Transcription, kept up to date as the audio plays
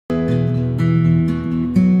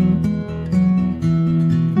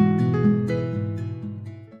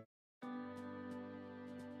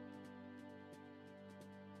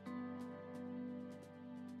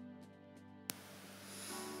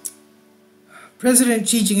President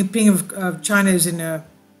Xi Jinping of China is in a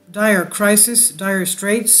dire crisis, dire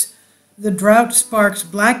straits. The drought sparks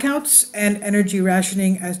blackouts and energy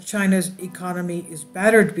rationing as China's economy is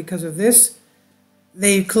battered because of this.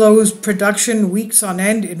 They closed production weeks on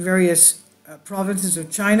end in various provinces of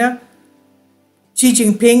China. Xi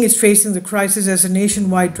Jinping is facing the crisis as a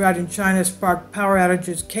nationwide drought in China sparked power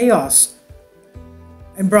outages chaos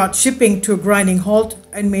and brought shipping to a grinding halt,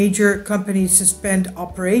 and major companies suspend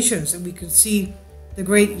operations. And we can see the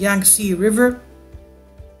great Yangtze River.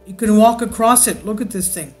 You can walk across it. Look at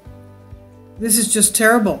this thing. This is just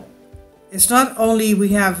terrible. It's not only we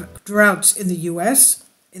have droughts in the US,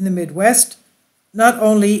 in the Midwest, not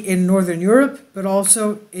only in Northern Europe, but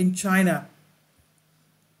also in China.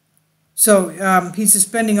 So he's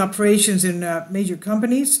suspending operations in major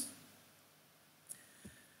companies.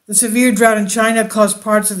 The severe drought in China caused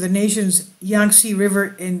parts of the nation's Yangtze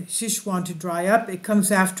River in Sichuan to dry up. It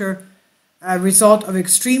comes after a result of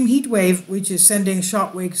extreme heat wave, which is sending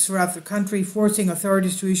shockwaves throughout the country, forcing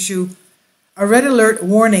authorities to issue a red alert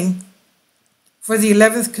warning for the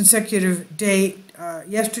 11th consecutive day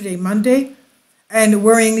yesterday, Monday. And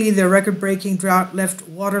worryingly, the record-breaking drought left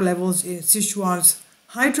water levels in Sichuan's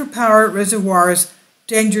hydropower reservoirs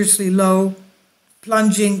dangerously low,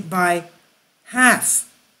 plunging by half.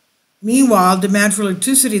 Meanwhile, demand for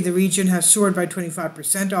electricity in the region has soared by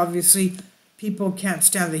 25%. Obviously, people can't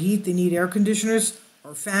stand the heat. They need air conditioners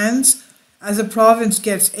or fans. As the province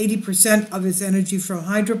gets 80% of its energy from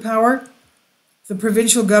hydropower, the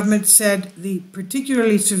provincial government said the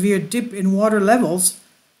particularly severe dip in water levels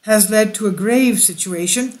has led to a grave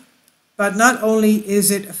situation. But not only is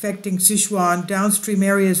it affecting Sichuan, downstream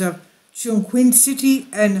areas of Chongqing City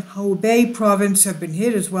and Hubei province have been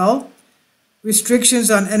hit as well.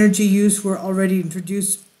 Restrictions on energy use were already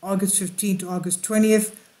introduced August 15 to August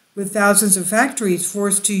 20th, with thousands of factories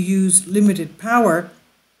forced to use limited power.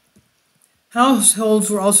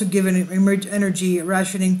 Households were also given energy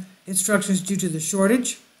rationing instructions due to the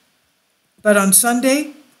shortage. But on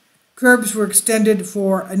Sunday, curbs were extended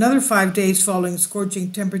for another 5 days following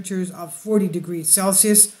scorching temperatures of 40 degrees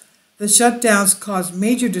Celsius. The shutdowns caused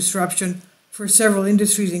major disruption for several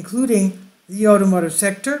industries, including the automotive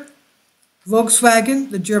sector. Volkswagen,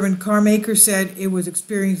 the German car maker, said it was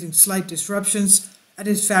experiencing slight disruptions at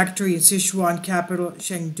its factory in Sichuan capital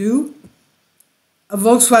Chengdu. A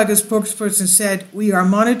Volkswagen spokesperson said, "We are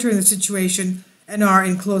monitoring the situation and are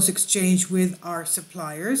in close exchange with our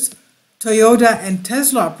suppliers." Toyota and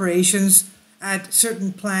Tesla operations at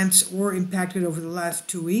certain plants were impacted over the last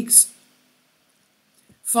 2 weeks.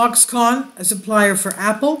 Foxconn, a supplier for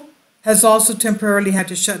Apple, has also temporarily had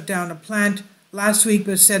to shut down a plant last week,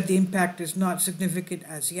 but said the impact is not significant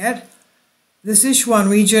as yet. The Sichuan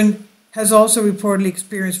region has also reportedly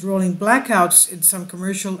experienced rolling blackouts in some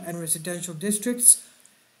commercial and residential districts.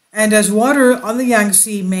 And as water on the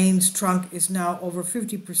Yangtze main's trunk is now over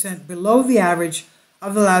 50% below the average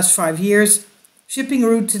of the last 5 years, shipping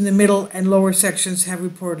routes in the middle and lower sections have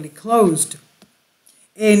reportedly closed.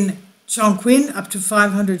 In Chongqing, up to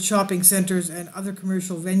 500 shopping centers and other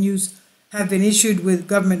commercial venues have been issued with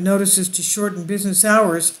government notices to shorten business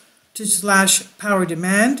hours to slash power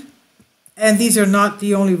demand. And these are not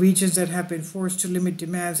the only regions that have been forced to limit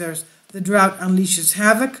demands as the drought unleashes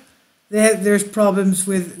havoc. There's problems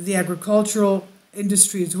with the agricultural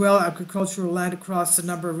industry as well. Agricultural land across a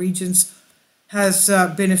number of regions has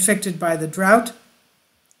been affected by the drought.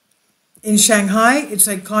 In Shanghai, its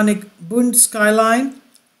iconic Bund skyline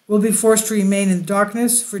will be forced to remain in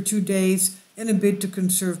darkness for 2 days in a bid to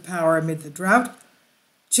conserve power amid the drought.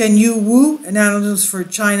 Chen Yu Wu, an analyst for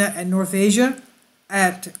China and North Asia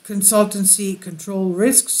at consultancy Control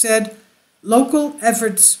Risk, said local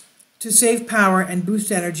efforts to save power and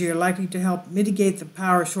boost energy are likely to help mitigate the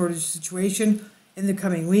power shortage situation in the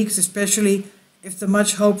coming weeks, especially if the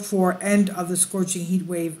much hoped for end of the scorching heat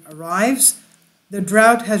wave arrives. The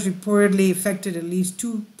drought has reportedly affected at least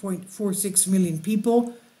 2.46 million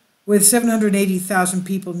people, with 780,000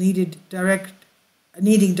 people needing direct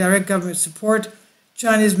government support,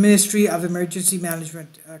 China's Ministry of Emergency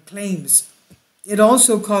Management claims. It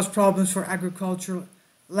also caused problems for agricultural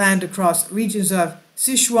land across regions of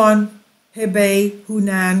Sichuan, Hebei,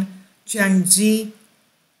 Hunan, Jiangxi,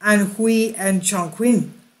 Anhui, and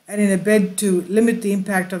Chongqing. And in a bid to limit the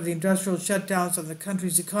impact of the industrial shutdowns on the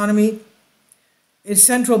country's economy, its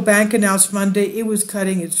central bank announced Monday it was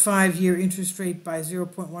cutting its 5-year interest rate by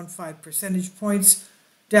 0.15 percentage points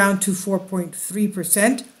down to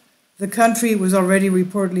 4.3%. The country was already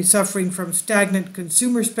reportedly suffering from stagnant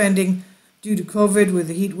consumer spending due to COVID, with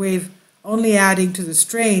the heat wave only adding to the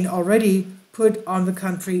strain already put on the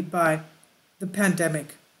country by the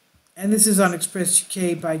pandemic. And this is on Express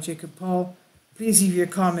UK by Jacob Paul. Please leave your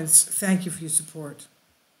comments. Thank you for your support.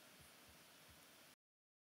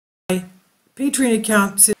 My Patreon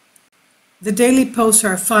account, the daily posts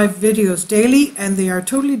are 5 videos daily, and they are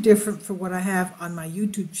totally different from what I have on my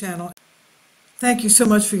YouTube channel. Thank you so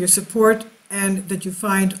much for your support and that you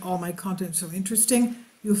find all my content so interesting.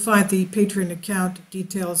 You'll find the Patreon account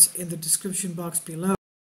details in the description box below.